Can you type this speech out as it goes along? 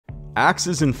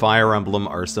Axes in Fire Emblem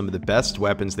are some of the best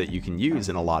weapons that you can use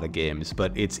in a lot of games,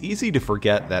 but it's easy to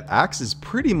forget that axes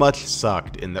pretty much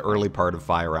sucked in the early part of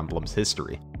Fire Emblem's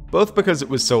history. Both because it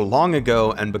was so long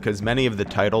ago and because many of the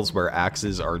titles where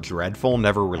axes are dreadful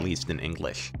never released in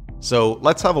English. So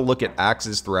let's have a look at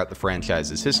axes throughout the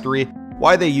franchise's history,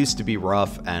 why they used to be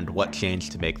rough, and what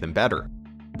changed to make them better.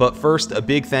 But first, a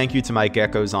big thank you to my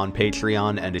geckos on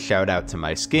Patreon, and a shout out to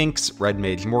my skinks, Red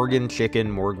Mage Morgan, Chicken,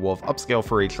 Morgwolf, Upscale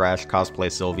Furry Trash, Cosplay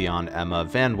Sylveon, Emma,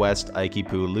 Van West, Ike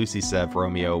Poo, Lucy Sev,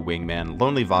 Romeo, Wingman,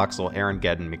 Lonely Voxel, Aaron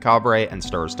Geddon, Micabre, and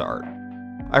Stars to Art.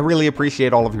 I really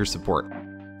appreciate all of your support.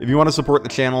 If you want to support the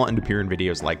channel and appear in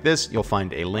videos like this, you'll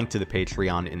find a link to the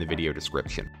Patreon in the video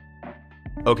description.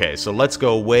 Okay, so let's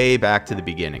go way back to the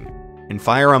beginning. In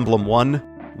Fire Emblem 1,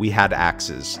 we had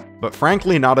axes, but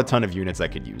frankly not a ton of units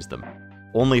that could use them.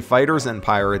 Only fighters and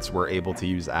pirates were able to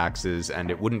use axes,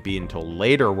 and it wouldn't be until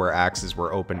later where axes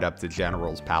were opened up to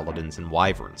generals, paladins, and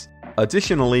wyverns.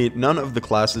 Additionally, none of the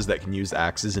classes that can use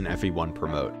axes in FE1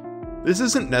 promote. This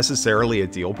isn't necessarily a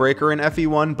deal breaker in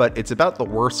FE1, but it's about the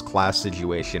worst class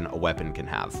situation a weapon can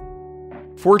have.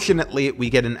 Fortunately, we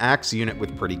get an axe unit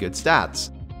with pretty good stats.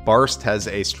 Barst has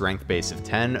a strength base of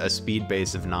 10, a speed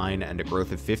base of 9, and a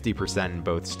growth of 50% in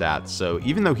both stats, so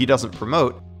even though he doesn't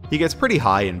promote, he gets pretty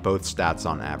high in both stats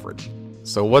on average.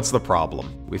 So what's the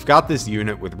problem? We've got this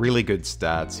unit with really good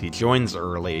stats, he joins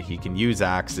early, he can use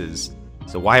axes,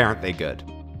 so why aren't they good?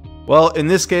 Well, in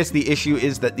this case, the issue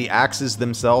is that the axes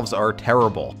themselves are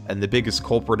terrible, and the biggest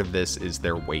culprit of this is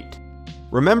their weight.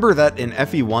 Remember that in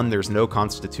FE1 there's no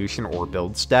constitution or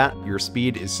build stat, your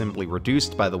speed is simply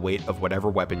reduced by the weight of whatever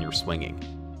weapon you're swinging.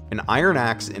 An iron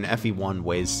axe in FE1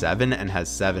 weighs 7 and has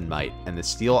 7 might, and the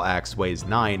steel axe weighs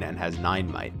 9 and has 9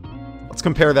 might. Let's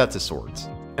compare that to swords.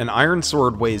 An iron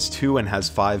sword weighs 2 and has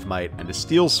 5 might, and a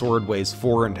steel sword weighs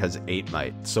 4 and has 8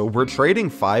 might, so we're trading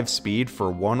 5 speed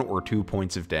for 1 or 2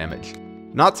 points of damage.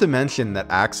 Not to mention that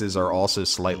axes are also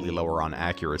slightly lower on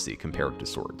accuracy compared to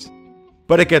swords.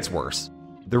 But it gets worse.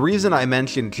 The reason I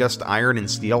mentioned just iron and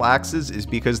steel axes is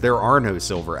because there are no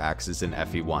silver axes in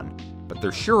FE1, but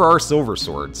there sure are silver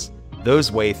swords.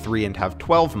 Those weigh 3 and have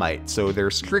 12 might, so they're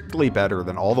strictly better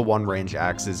than all the one-range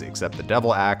axes except the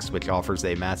Devil Axe, which offers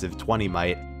a massive 20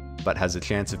 might, but has a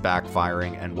chance of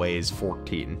backfiring and weighs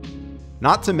 14.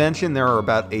 Not to mention there are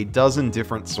about a dozen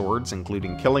different swords,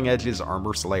 including Killing Edges,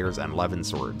 Armor Slayers, and Levin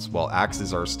swords, while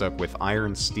axes are stuck with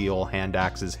iron, steel, hand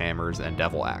axes, hammers, and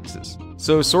devil axes.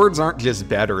 So swords aren't just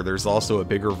better, there's also a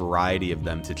bigger variety of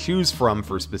them to choose from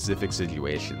for specific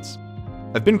situations.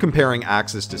 I've been comparing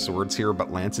axes to swords here,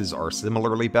 but lances are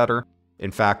similarly better. In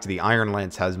fact, the iron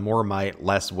lance has more might,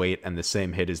 less weight, and the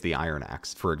same hit as the iron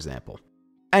axe, for example.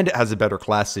 And it has a better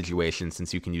class situation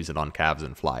since you can use it on cavs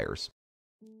and flyers.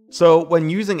 So when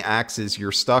using axes,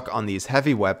 you're stuck on these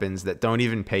heavy weapons that don't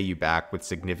even pay you back with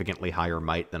significantly higher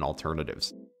might than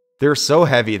alternatives. They're so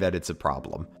heavy that it's a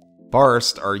problem.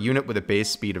 Barst, our unit with a base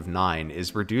speed of 9,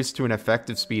 is reduced to an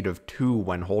effective speed of 2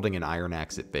 when holding an iron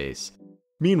axe at base.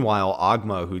 Meanwhile,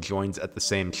 Ogma, who joins at the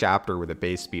same chapter with a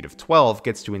base speed of 12,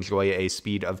 gets to enjoy a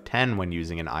speed of 10 when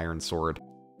using an iron sword,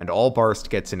 and all Barst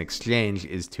gets in exchange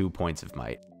is 2 points of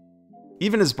might.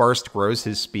 Even as Barst grows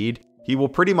his speed, he will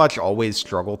pretty much always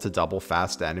struggle to double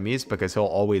fast enemies because he'll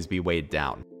always be weighed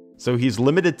down. So he's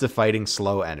limited to fighting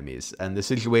slow enemies, and the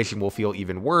situation will feel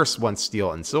even worse once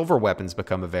steel and silver weapons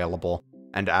become available,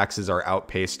 and axes are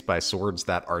outpaced by swords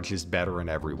that are just better in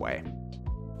every way.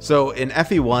 So in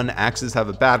FE1, axes have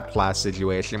a bad class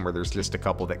situation where there's just a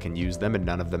couple that can use them and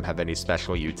none of them have any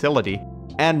special utility,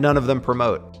 and none of them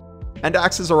promote. And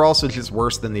axes are also just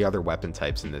worse than the other weapon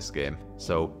types in this game,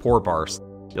 so poor Barst.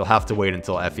 You'll have to wait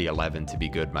until FE11 to be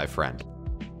good, my friend.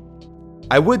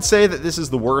 I would say that this is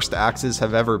the worst axes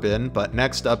have ever been, but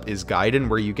next up is Gaiden,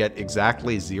 where you get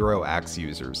exactly 0 axe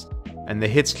users. And the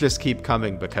hits just keep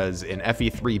coming because in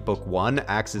FE3 Book 1,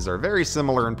 axes are very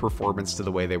similar in performance to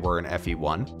the way they were in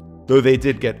FE1. Though they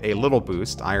did get a little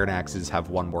boost, iron axes have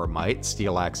 1 more might,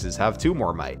 steel axes have 2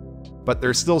 more might. But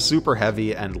they're still super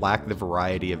heavy and lack the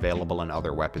variety available in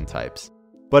other weapon types.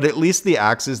 But at least the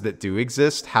axes that do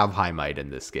exist have high might in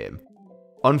this game.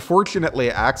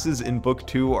 Unfortunately, axes in Book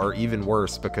 2 are even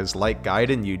worse because like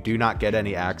Gaiden, you do not get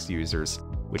any axe users,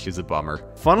 which is a bummer.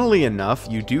 Funnily enough,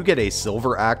 you do get a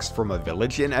silver axe from a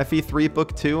village in FE3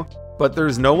 Book 2, but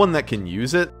there's no one that can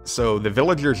use it, so the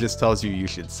villager just tells you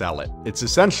should sell it. It's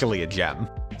essentially a gem.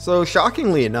 So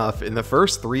shockingly enough, in the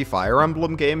first 3 Fire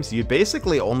Emblem games, you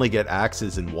basically only get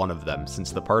axes in one of them,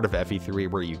 since the part of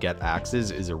FE3 where you get axes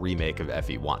is a remake of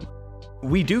FE1.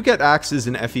 We do get axes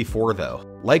in FE4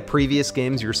 though. Like previous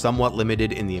games, you're somewhat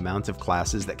limited in the amount of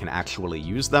classes that can actually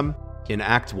use them, In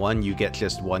Act 1, you get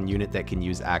just one unit that can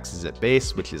use axes at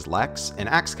base, which is Lex, and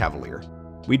Axe Cavalier.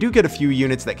 We do get a few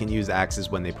units that can use axes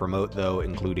when they promote though,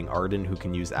 including Arden, who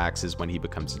can use axes when he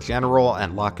becomes a general,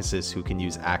 and Lachesis, who can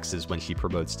use axes when she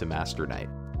promotes to Master Knight.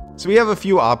 So we have a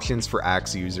few options for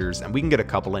axe users, and we can get a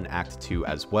couple in Act 2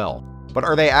 as well. But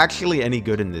are they actually any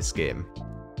good in this game?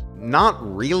 Not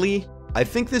really. I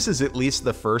think this is at least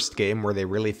the first game where they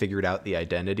really figured out the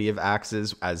identity of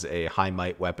axes as a high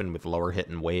might weapon with lower hit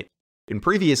and weight. In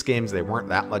previous games, they weren't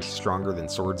that much stronger than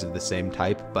swords of the same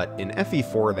type, but in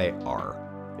FE4 they are.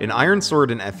 An Iron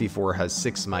Sword in FE4 has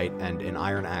 6 might, and an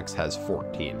Iron Axe has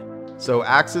 14. So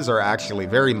axes are actually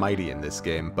very mighty in this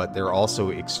game, but they're also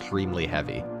extremely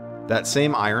heavy. That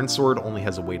same Iron Sword only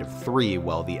has a weight of 3,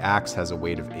 while the axe has a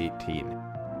weight of 18.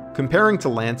 Comparing to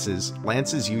lances,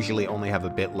 lances usually only have a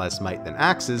bit less might than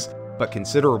axes, but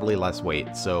considerably less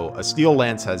weight, so a steel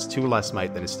lance has 2 less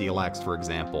might than a steel axe, for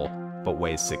example, but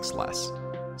weighs 6 less.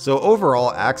 So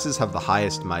overall, axes have the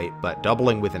highest might, but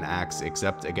doubling with an axe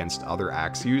except against other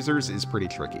axe users is pretty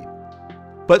tricky.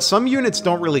 But some units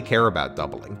don't really care about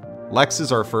doubling. Lex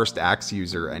is our first axe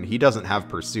user, and he doesn't have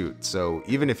pursuit, so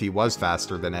even if he was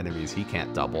faster than enemies, he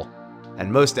can't double.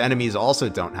 And most enemies also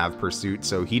don't have pursuit,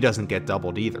 so he doesn't get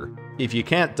doubled either. If you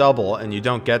can't double and you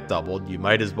don't get doubled, you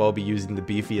might as well be using the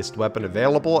beefiest weapon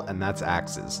available, and that's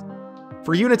axes.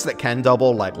 For units that can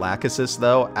double, like Lachesis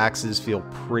though, axes feel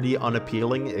pretty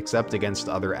unappealing, except against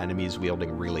other enemies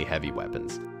wielding really heavy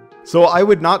weapons. So I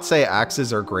would not say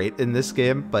axes are great in this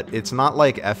game, but it's not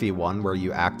like FE1 where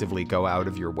you actively go out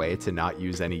of your way to not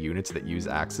use any units that use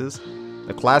axes.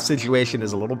 The class situation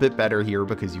is a little bit better here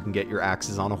because you can get your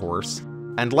axes on a horse,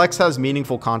 and Lex has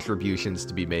meaningful contributions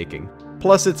to be making.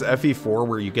 Plus it's FE4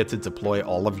 where you get to deploy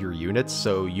all of your units,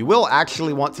 so you will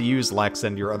actually want to use Lex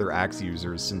and your other axe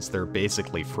users since they're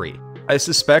basically free. I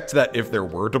suspect that if there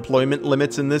were deployment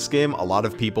limits in this game, a lot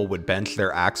of people would bench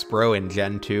their axe bro in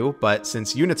Gen 2, but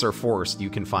since units are forced, you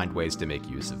can find ways to make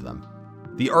use of them.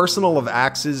 The arsenal of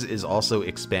axes is also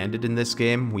expanded in this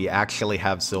game. We actually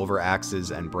have silver axes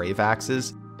and brave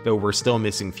axes, though we're still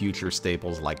missing future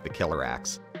staples like the killer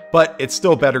axe. But it's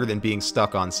still better than being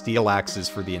stuck on steel axes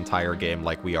for the entire game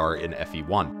like we are in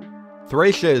FE1.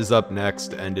 Thracia is up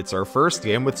next, and it's our first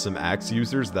game with some axe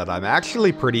users that I'm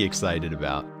actually pretty excited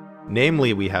about.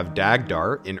 Namely, we have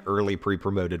Dagdar, an early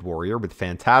pre-promoted warrior with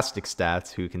fantastic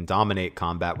stats who can dominate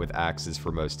combat with axes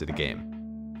for most of the game.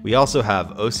 We also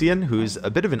have Ocean, who's a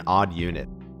bit of an odd unit.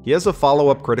 He has a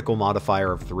follow-up critical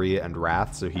modifier of 3 and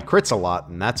Wrath, so he crits a lot,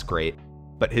 and that's great.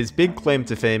 But his big claim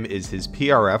to fame is his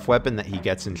PRF weapon that he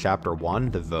gets in Chapter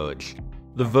 1, the Voj.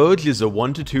 The Voj is a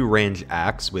 1-2 range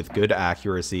axe with good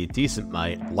accuracy, decent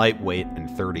might, lightweight, and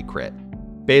 30 crit.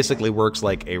 Basically works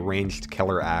like a ranged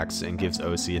killer axe and gives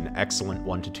Ocean excellent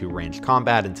 1-2 range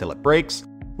combat until it breaks,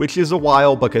 which is a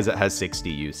while because it has 60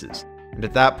 uses. And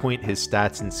at that point his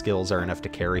stats and skills are enough to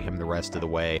carry him the rest of the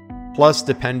way. Plus,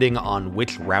 depending on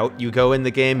which route you go in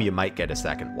the game, you might get a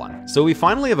second one. So we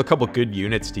finally have a couple good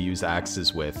units to use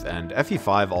axes with, and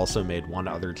FE5 also made one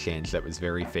other change that was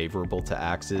very favorable to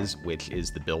axes, which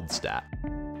is the build stat.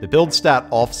 The build stat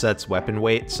offsets weapon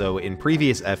weight, so in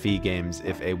previous FE games,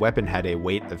 if a weapon had a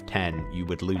weight of 10, you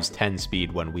would lose 10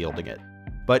 speed when wielding it.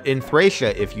 But in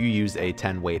Thracia, if you use a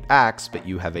 10 weight axe, but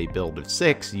you have a build of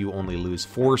 6, you only lose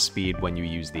 4 speed when you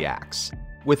use the axe.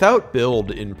 Without build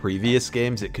in previous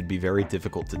games, it could be very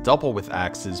difficult to double with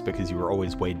axes because you were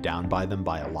always weighed down by them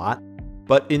by a lot.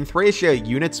 But in Thracia,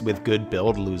 units with good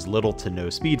build lose little to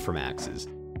no speed from axes.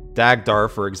 Dagdar,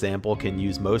 for example, can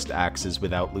use most axes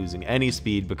without losing any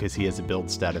speed because he has a build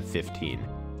stat of 15.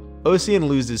 Ocean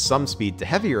loses some speed to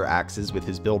heavier axes with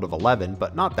his build of 11,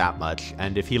 but not that much,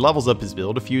 and if he levels up his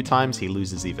build a few times, he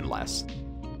loses even less.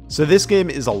 So this game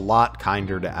is a lot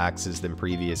kinder to axes than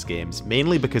previous games,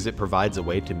 mainly because it provides a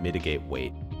way to mitigate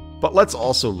weight. But let's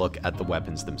also look at the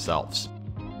weapons themselves.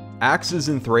 Axes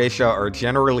in Thracia are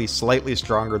generally slightly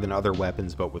stronger than other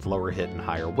weapons but with lower hit and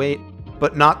higher weight,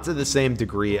 but not to the same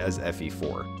degree as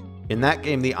FE4. In that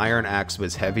game, the Iron Axe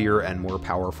was heavier and more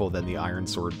powerful than the Iron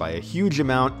Sword by a huge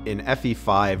amount. In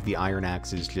FE5, the Iron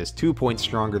Axe is just 2 points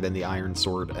stronger than the Iron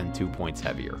Sword and 2 points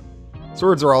heavier.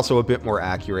 Swords are also a bit more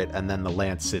accurate, and then the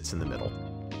lance sits in the middle.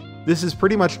 This is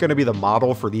pretty much going to be the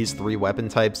model for these 3 weapon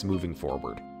types moving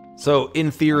forward. So in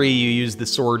theory, you use the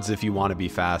swords if you want to be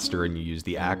faster, and you use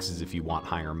the axes if you want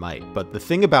higher might. But the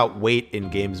thing about weight in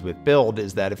games with build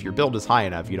is that if your build is high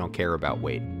enough, you don't care about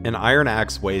weight. An Iron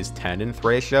Axe weighs 10 in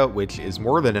Thracia, which is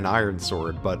more than an Iron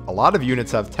Sword, but a lot of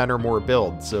units have 10 or more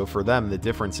builds, so for them, the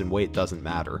difference in weight doesn't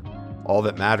matter. All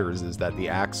that matters is that the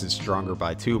axe is stronger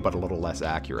by 2 but a little less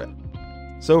accurate.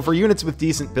 So for units with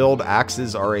decent build,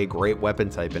 axes are a great weapon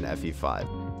type in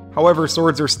FE5. However,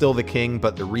 swords are still the king,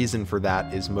 but the reason for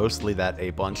that is mostly that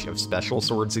a bunch of special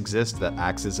swords exist that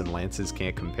axes and lances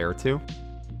can't compare to.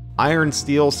 Iron,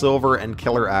 steel, silver, and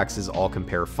killer axes all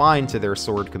compare fine to their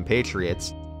sword compatriots,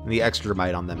 and the extra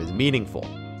might on them is meaningful.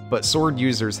 But sword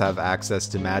users have access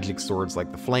to magic swords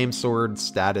like the Flame Sword,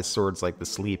 status swords like the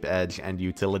Sleep Edge, and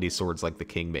utility swords like the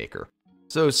Kingmaker.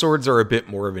 So swords are a bit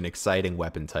more of an exciting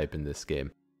weapon type in this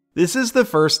game. This is the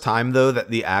first time, though, that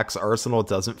the axe arsenal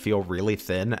doesn't feel really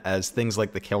thin, as things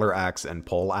like the killer axe and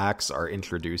pole axe are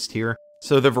introduced here.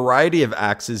 So the variety of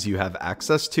axes you have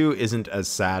access to isn't as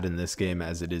sad in this game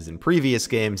as it is in previous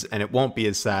games, and it won't be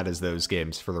as sad as those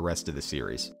games for the rest of the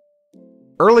series.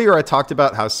 Earlier I talked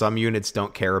about how some units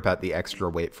don't care about the extra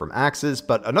weight from axes,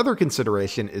 but another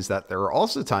consideration is that there are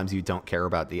also times you don't care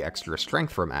about the extra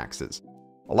strength from axes.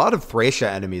 A lot of Thracia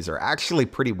enemies are actually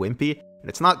pretty wimpy, and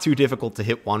it's not too difficult to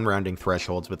hit one-rounding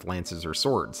thresholds with lances or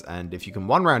swords, and if you can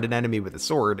one-round an enemy with a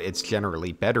sword, it's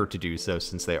generally better to do so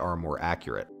since they are more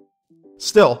accurate.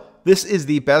 Still, this is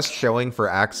the best showing for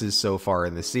axes so far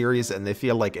in the series, and they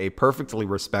feel like a perfectly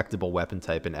respectable weapon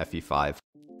type in FE5.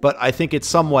 But I think it's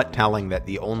somewhat telling that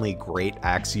the only great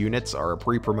axe units are a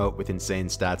pre-promote with insane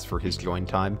stats for his join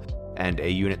time, and a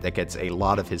unit that gets a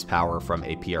lot of his power from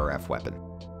a PRF weapon.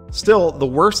 Still, the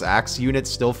worse axe units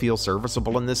still feel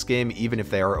serviceable in this game, even if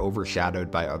they are overshadowed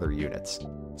by other units.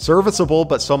 Serviceable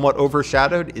but somewhat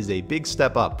overshadowed is a big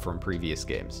step up from previous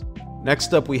games.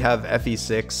 Next up we have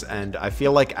FE6, and I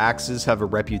feel like axes have a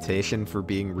reputation for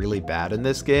being really bad in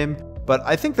this game, but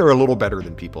I think they're a little better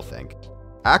than people think.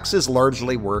 Axes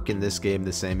largely work in this game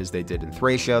the same as they did in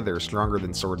Thracia. They're stronger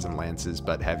than swords and lances,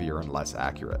 but heavier and less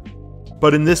accurate.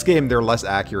 But in this game, they're less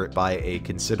accurate by a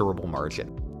considerable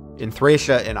margin. In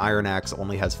Thracia, an Iron Axe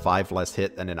only has 5 less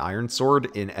hit than an Iron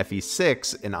Sword. In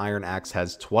FE6, an Iron Axe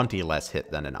has 20 less hit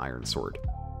than an Iron Sword.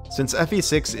 Since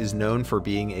FE6 is known for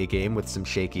being a game with some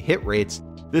shaky hit rates,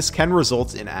 this can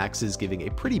result in axes giving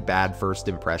a pretty bad first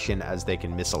impression as they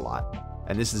can miss a lot.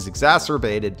 And this is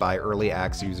exacerbated by early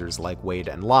axe users like Wade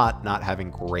and Lot not having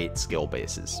great skill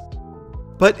bases.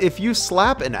 But if you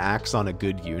slap an axe on a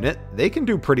good unit, they can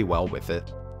do pretty well with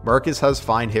it. Marcus has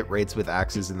fine hit rates with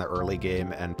axes in the early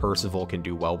game, and Percival can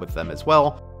do well with them as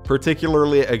well,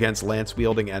 particularly against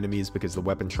lance-wielding enemies because the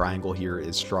weapon triangle here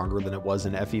is stronger than it was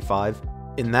in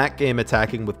FE5. In that game,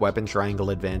 attacking with weapon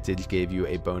triangle advantage gave you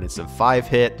a bonus of 5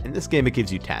 hit, in this game it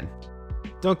gives you 10.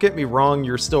 Don't get me wrong,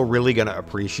 you're still really going to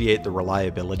appreciate the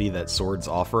reliability that swords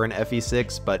offer in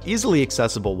FE6, but easily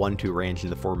accessible 1-2 range in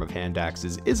the form of hand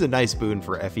axes is a nice boon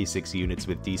for FE6 units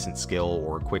with decent skill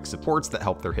or quick supports that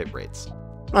help their hit rates.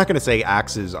 I'm not going to say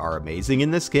axes are amazing in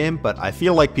this game, but I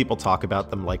feel like people talk about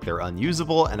them like they're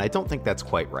unusable, and I don't think that's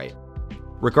quite right.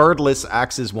 Regardless,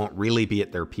 axes won't really be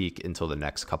at their peak until the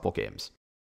next couple games.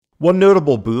 One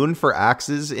notable boon for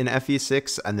axes in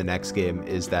FE6 and the next game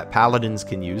is that paladins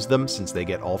can use them since they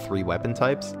get all 3 weapon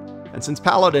types, and since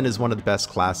paladin is one of the best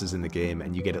classes in the game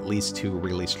and you get at least 2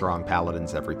 really strong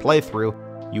paladins every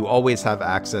playthrough, you always have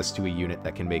access to a unit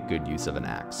that can make good use of an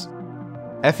axe.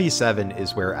 FE7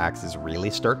 is where axes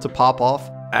really start to pop off.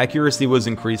 Accuracy was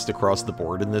increased across the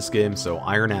board in this game, so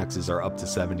iron axes are up to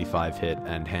 75 hit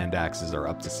and hand axes are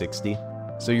up to 60.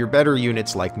 So your better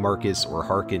units like Marcus or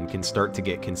Harkin can start to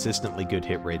get consistently good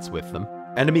hit rates with them.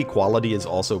 Enemy quality is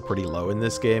also pretty low in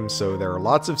this game, so there are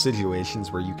lots of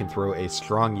situations where you can throw a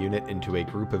strong unit into a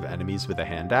group of enemies with a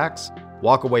hand axe,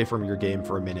 walk away from your game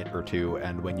for a minute or two,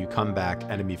 and when you come back,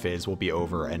 enemy phase will be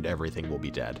over and everything will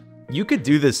be dead. You could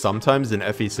do this sometimes in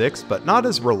FE6, but not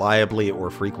as reliably or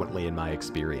frequently in my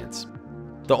experience.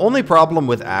 The only problem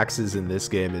with axes in this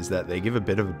game is that they give a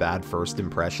bit of a bad first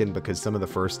impression because some of the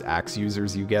first axe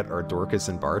users you get are Dorcas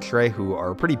and Bartray, who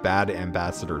are pretty bad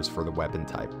ambassadors for the weapon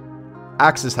type.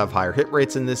 Axes have higher hit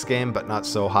rates in this game, but not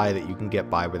so high that you can get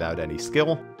by without any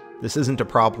skill. This isn't a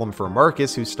problem for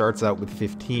Marcus, who starts out with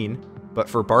 15, but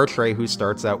for Bartray, who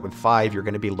starts out with 5, you're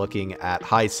going to be looking at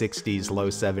high 60s, low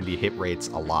 70 hit rates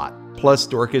a lot. Plus,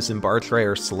 Dorcas and Bartray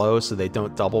are slow, so they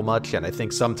don't double much, and I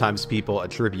think sometimes people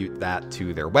attribute that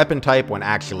to their weapon type, when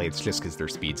actually it's just because their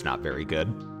speed's not very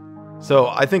good. So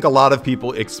I think a lot of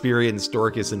people experience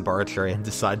Dorcas and Bartray and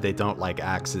decide they don't like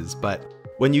axes, but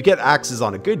when you get axes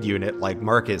on a good unit, like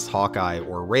Marcus, Hawkeye,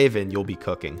 or Raven, you'll be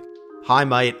cooking. High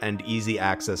might and easy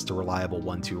access to reliable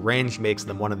 1-2 range makes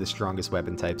them one of the strongest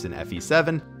weapon types in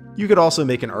FE7. You could also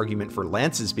make an argument for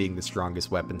lances being the strongest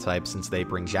weapon type since they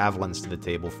bring javelins to the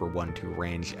table for 1-2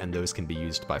 range, and those can be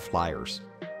used by flyers.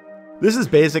 This is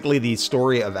basically the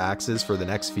story of axes for the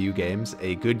next few games.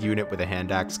 A good unit with a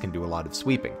hand axe can do a lot of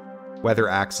sweeping. Whether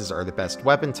axes are the best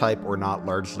weapon type or not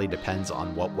largely depends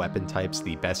on what weapon types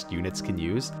the best units can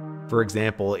use. For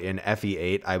example, in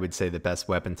FE8, I would say the best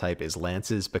weapon type is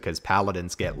lances because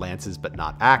paladins get lances but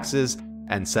not axes,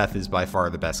 and Seth is by far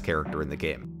the best character in the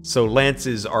game. So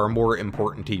lances are more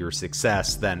important to your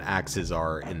success than axes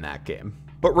are in that game.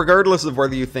 But regardless of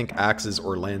whether you think axes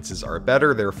or lances are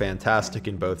better, they're fantastic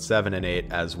in both 7 and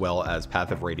 8, as well as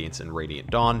Path of Radiance and Radiant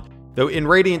Dawn. Though in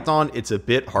Radiant Dawn, it's a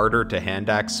bit harder to hand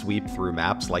axe sweep through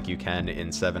maps like you can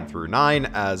in 7 through 9,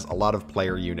 as a lot of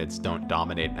player units don't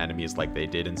dominate enemies like they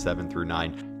did in 7 through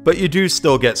 9. But you do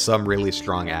still get some really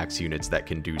strong axe units that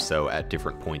can do so at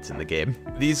different points in the game.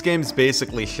 These games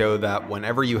basically show that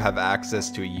whenever you have access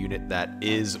to a unit that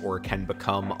is or can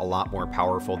become a lot more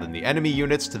powerful than the enemy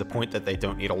units to the point that they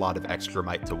don't need a lot of extra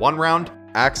might to one round,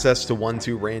 access to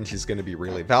 1-2 range is going to be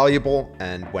really valuable,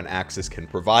 and when axes can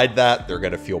provide that, they're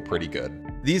going to feel pretty good.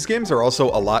 These games are also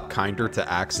a lot kinder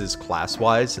to axes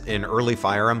class-wise. In early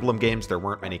Fire Emblem games, there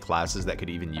weren't many classes that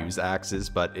could even use axes,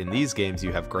 but in these games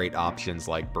you have great options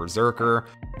like Berserker,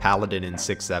 Paladin in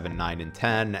 6, 7, 9, and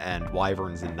 10, and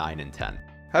Wyverns in 9 and 10.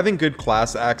 Having good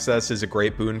class access is a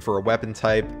great boon for a weapon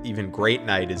type. Even Great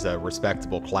Knight is a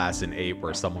respectable class in 8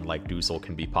 where someone like Dusel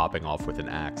can be popping off with an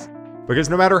axe. Because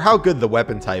no matter how good the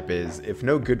weapon type is, if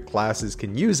no good classes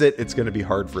can use it, it's going to be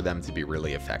hard for them to be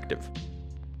really effective.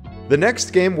 The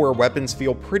next game where weapons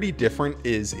feel pretty different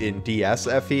is in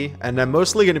DSFE, and I'm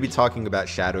mostly going to be talking about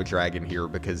Shadow Dragon here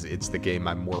because it's the game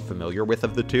I'm more familiar with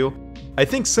of the two. I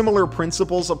think similar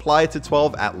principles apply to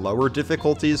 12 at lower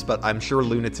difficulties, but I'm sure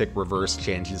Lunatic Reverse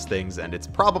changes things, and it's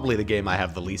probably the game I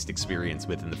have the least experience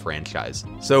with in the franchise.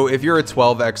 So if you're a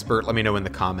 12 expert, let me know in the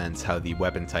comments how the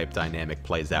weapon type dynamic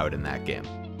plays out in that game.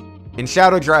 In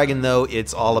Shadow Dragon, though,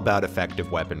 it's all about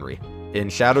effective weaponry. In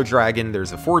Shadow Dragon,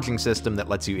 there's a forging system that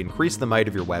lets you increase the might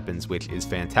of your weapons, which is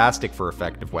fantastic for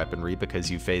effective weaponry because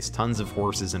you face tons of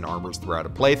horses and armors throughout a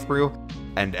playthrough,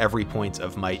 and every point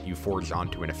of might you forge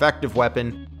onto an effective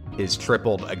weapon is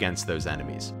tripled against those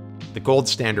enemies. The gold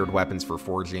standard weapons for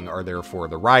forging are therefore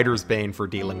the Rider's Bane for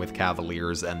dealing with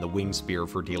Cavaliers and the Wing Spear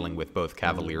for dealing with both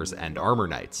Cavaliers and Armor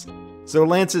Knights. So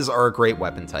lances are a great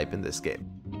weapon type in this game.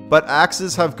 But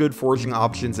axes have good forging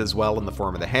options as well in the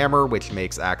form of the hammer, which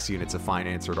makes axe units a fine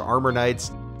answer to Armor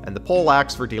Knights, and the pole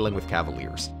axe for dealing with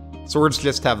Cavaliers. Swords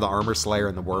just have the Armor Slayer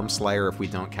and the Worm Slayer if we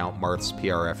don't count Marth's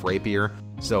PRF Rapier,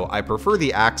 so I prefer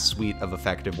the axe suite of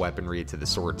effective weaponry to the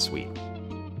sword suite.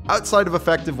 Outside of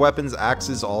effective weapons,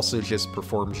 axes also just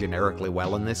perform generically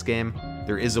well in this game.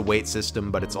 There is a weight system,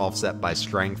 but it's offset by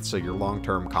strength, so your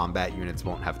long-term combat units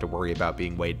won't have to worry about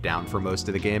being weighed down for most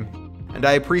of the game. And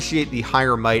I appreciate the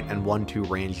higher might and 1-2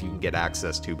 range you can get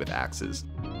access to with axes.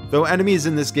 Though enemies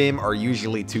in this game are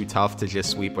usually too tough to just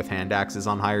sweep with hand axes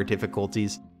on higher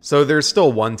difficulties, so there's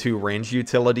still 1-2 range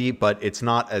utility, but it's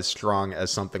not as strong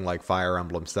as something like Fire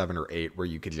Emblem 7 or 8 where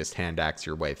you could just hand axe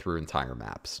your way through entire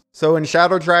maps. So in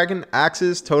Shadow Dragon,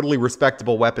 axes, totally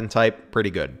respectable weapon type, pretty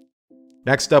good.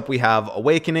 Next up we have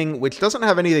Awakening, which doesn't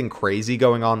have anything crazy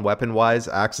going on weapon-wise.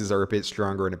 Axes are a bit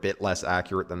stronger and a bit less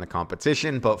accurate than the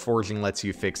competition, but forging lets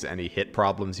you fix any hit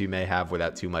problems you may have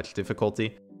without too much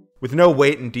difficulty. With no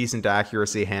weight and decent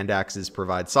accuracy, hand axes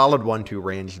provide solid 1-2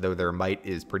 range, though their might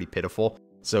is pretty pitiful,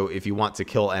 so if you want to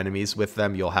kill enemies with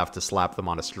them, you'll have to slap them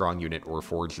on a strong unit or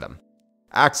forge them.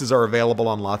 Axes are available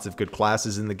on lots of good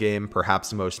classes in the game,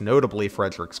 perhaps most notably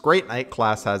Frederick's Great Knight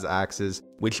class has axes,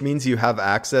 which means you have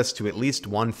access to at least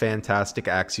one fantastic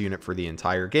axe unit for the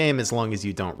entire game as long as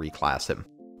you don't reclass him.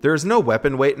 There is no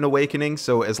weapon weight in Awakening,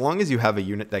 so as long as you have a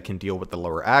unit that can deal with the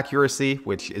lower accuracy,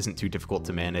 which isn't too difficult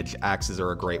to manage, axes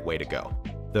are a great way to go.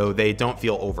 Though they don't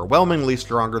feel overwhelmingly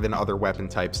stronger than other weapon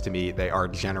types to me, they are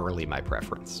generally my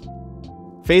preference.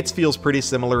 Fates feels pretty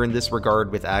similar in this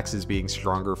regard, with axes being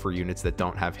stronger for units that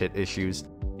don't have hit issues.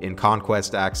 In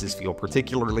Conquest, axes feel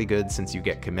particularly good since you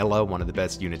get Camilla, one of the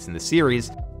best units in the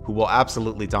series, who will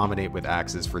absolutely dominate with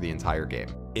axes for the entire game.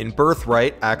 In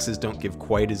Birthright, axes don't give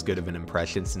quite as good of an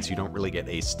impression since you don't really get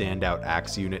a standout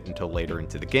axe unit until later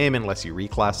into the game unless you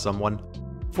reclass someone.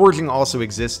 Forging also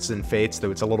exists in Fates,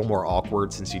 though it's a little more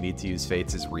awkward since you need to use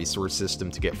Fates' resource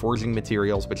system to get forging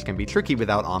materials, which can be tricky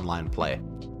without online play.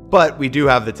 But we do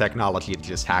have the technology to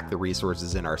just hack the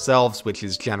resources in ourselves, which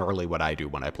is generally what I do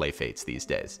when I play Fates these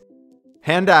days.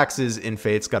 Hand axes in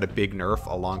Fates got a big nerf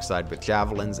alongside with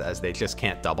javelins, as they just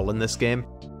can't double in this game,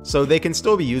 so they can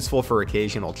still be useful for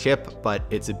occasional chip, but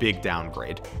it's a big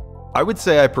downgrade. I would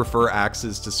say I prefer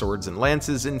axes to swords and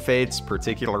lances in Fates,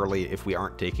 particularly if we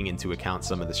aren't taking into account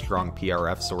some of the strong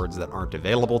PRF swords that aren't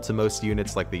available to most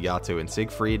units like the Yato and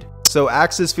Siegfried. So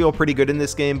axes feel pretty good in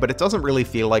this game, but it doesn't really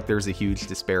feel like there's a huge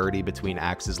disparity between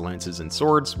axes, lances, and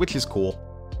swords, which is cool.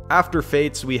 After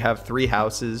Fates, we have 3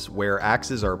 houses, where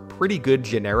axes are pretty good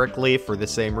generically for the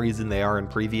same reason they are in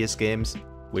previous games,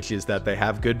 which is that they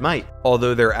have good might,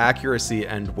 although their accuracy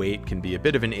and weight can be a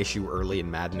bit of an issue early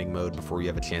in maddening mode before you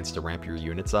have a chance to ramp your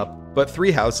units up. But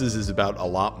 3 houses is about a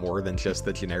lot more than just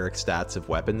the generic stats of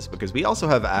weapons, because we also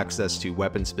have access to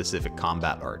weapon-specific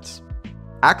combat arts.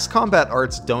 Axe combat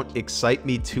arts don't excite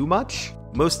me too much.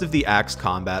 Most of the axe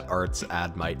combat arts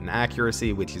add might and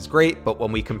accuracy, which is great, but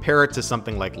when we compare it to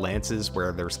something like lances,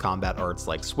 where there's combat arts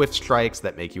like swift strikes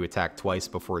that make you attack twice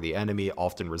before the enemy,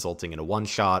 often resulting in a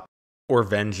one-shot, or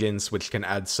Vengeance, which can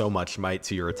add so much might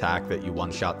to your attack that you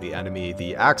one-shot the enemy,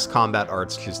 the axe combat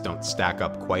arts just don't stack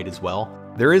up quite as well.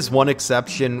 There is one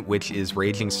exception, which is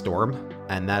Raging Storm,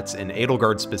 and that's an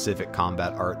Edelgard-specific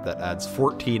combat art that adds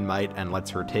 14 might and lets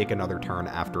her take another turn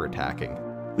after attacking.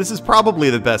 This is probably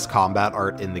the best combat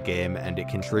art in the game, and it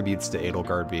contributes to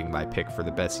Edelgard being my pick for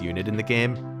the best unit in the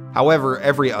game. However,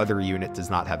 every other unit does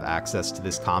not have access to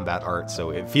this combat art, so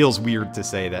it feels weird to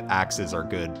say that axes are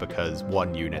good because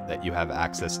one unit that you have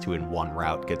access to in one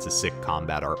route gets a sick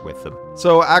combat art with them.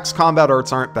 So axe combat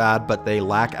arts aren't bad, but they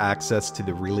lack access to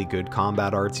the really good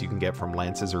combat arts you can get from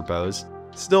lances or bows.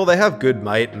 Still, they have good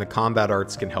might, and the combat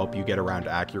arts can help you get around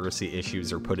accuracy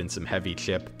issues or put in some heavy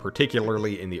chip,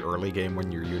 particularly in the early game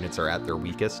when your units are at their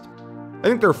weakest. I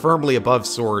think they're firmly above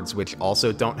swords, which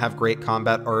also don't have great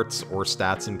combat arts or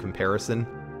stats in comparison.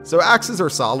 So axes are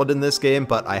solid in this game,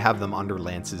 but I have them under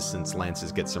lances since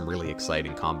lances get some really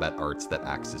exciting combat arts that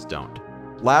axes don't.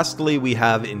 Lastly, we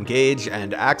have Engage,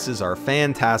 and axes are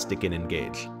fantastic in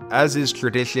Engage. As is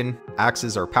tradition,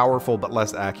 axes are powerful but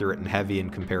less accurate and heavy in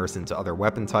comparison to other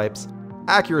weapon types.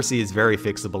 Accuracy is very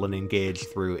fixable in Engage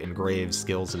through engraves,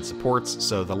 skills, and supports,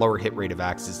 so the lower hit rate of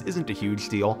axes isn't a huge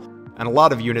deal. And a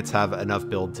lot of units have enough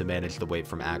build to manage the weight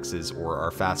from axes or are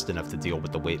fast enough to deal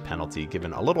with the weight penalty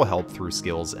given a little help through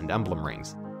skills and emblem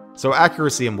rings. So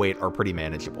accuracy and weight are pretty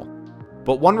manageable.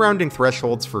 But one-rounding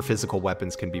thresholds for physical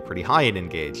weapons can be pretty high in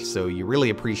Engage, so you really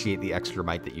appreciate the extra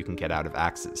might that you can get out of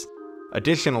axes.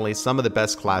 Additionally, some of the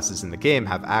best classes in the game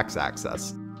have axe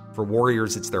access. For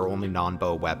warriors, it's their only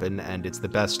non-bow weapon, and it's the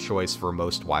best choice for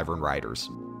most wyvern riders.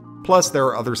 Plus, there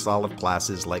are other solid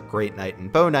classes like Great Knight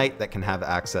and Bow Knight that can have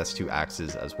access to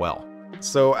axes as well.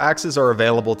 So axes are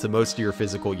available to most of your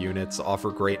physical units, offer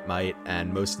great might,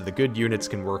 and most of the good units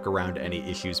can work around any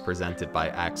issues presented by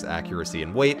axe accuracy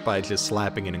and weight by just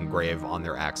slapping an engrave on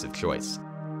their axe of choice.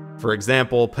 For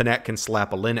example, Panette can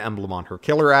slap a Lin emblem on her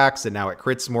killer axe, and now it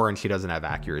crits more and she doesn't have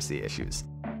accuracy issues.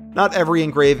 Not every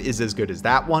engrave is as good as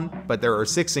that one, but there are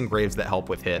 6 engraves that help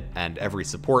with hit, and every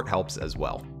support helps as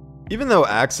well. Even though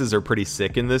axes are pretty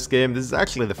sick in this game, this is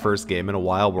actually the first game in a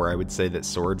while where I would say that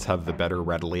swords have the better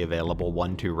readily available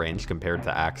 1-2 range compared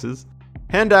to axes.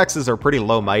 Hand axes are pretty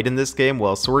low might in this game,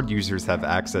 while sword users have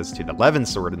access to the Levin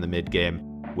sword in the mid-game,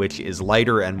 which is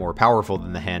lighter and more powerful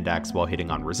than the hand axe while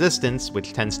hitting on resistance,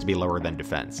 which tends to be lower than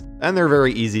defense. And they're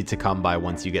very easy to come by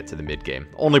once you get to the mid-game.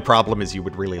 Only problem is you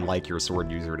would really like your sword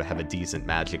user to have a decent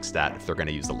magic stat if they're going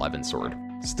to use the Levin sword.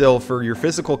 Still, for your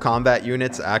physical combat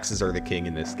units, axes are the king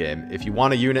in this game. If you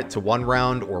want a unit to one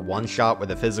round or one shot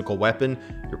with a physical weapon,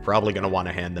 you're probably going to want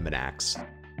to hand them an axe.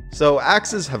 So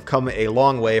axes have come a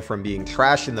long way from being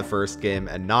trash in the first game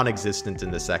and non-existent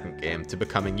in the second game to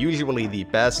becoming usually the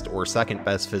best or second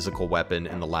best physical weapon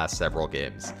in the last several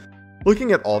games.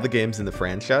 Looking at all the games in the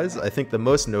franchise, I think the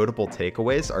most notable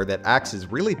takeaways are that axes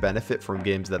really benefit from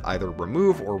games that either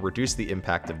remove or reduce the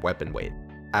impact of weapon weight.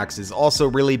 Axes also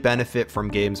really benefit from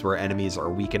games where enemies are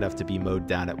weak enough to be mowed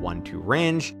down at 1-2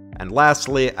 range. And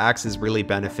lastly, axes really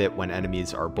benefit when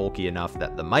enemies are bulky enough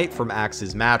that the might from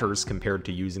axes matters compared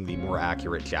to using the more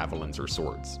accurate javelins or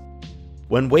swords.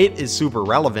 When weight is super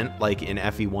relevant, like in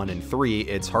FE1 and 3,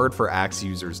 it's hard for axe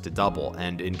users to double,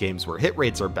 and in games where hit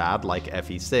rates are bad, like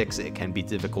FE6, it can be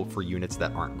difficult for units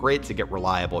that aren't great to get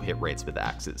reliable hit rates with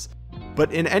axes.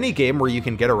 But in any game where you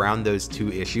can get around those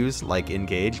two issues, like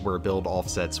Engage, where build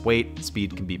offsets weight,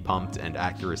 speed can be pumped, and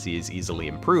accuracy is easily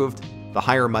improved, the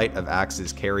higher might of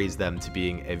axes carries them to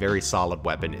being a very solid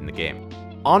weapon in the game.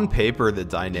 On paper, the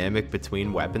dynamic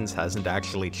between weapons hasn't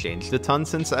actually changed a ton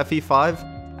since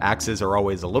FE5. Axes are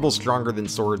always a little stronger than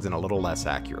swords and a little less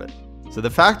accurate. So the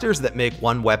factors that make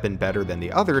one weapon better than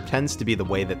the other tends to be the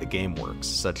way that the game works,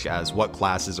 such as what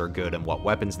classes are good and what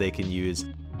weapons they can use,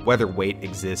 whether weight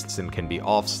exists and can be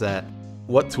offset,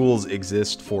 what tools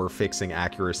exist for fixing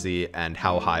accuracy, and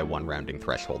how high one-rounding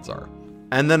thresholds are.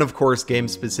 And then of course,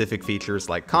 game-specific features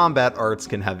like combat arts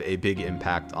can have a big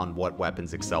impact on what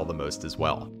weapons excel the most as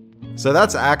well. So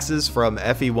that's axes from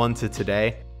FE1 to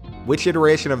today. Which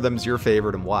iteration of them is your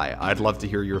favorite and why? I'd love to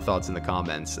hear your thoughts in the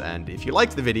comments, and if you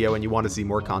liked the video and you want to see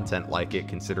more content like it,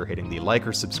 consider hitting the like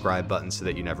or subscribe button so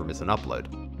that you never miss an upload.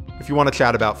 If you want to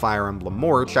chat about Fire Emblem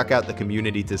more, check out the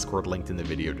community Discord linked in the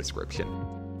video description.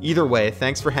 Either way,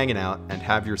 thanks for hanging out, and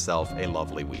have yourself a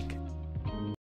lovely week.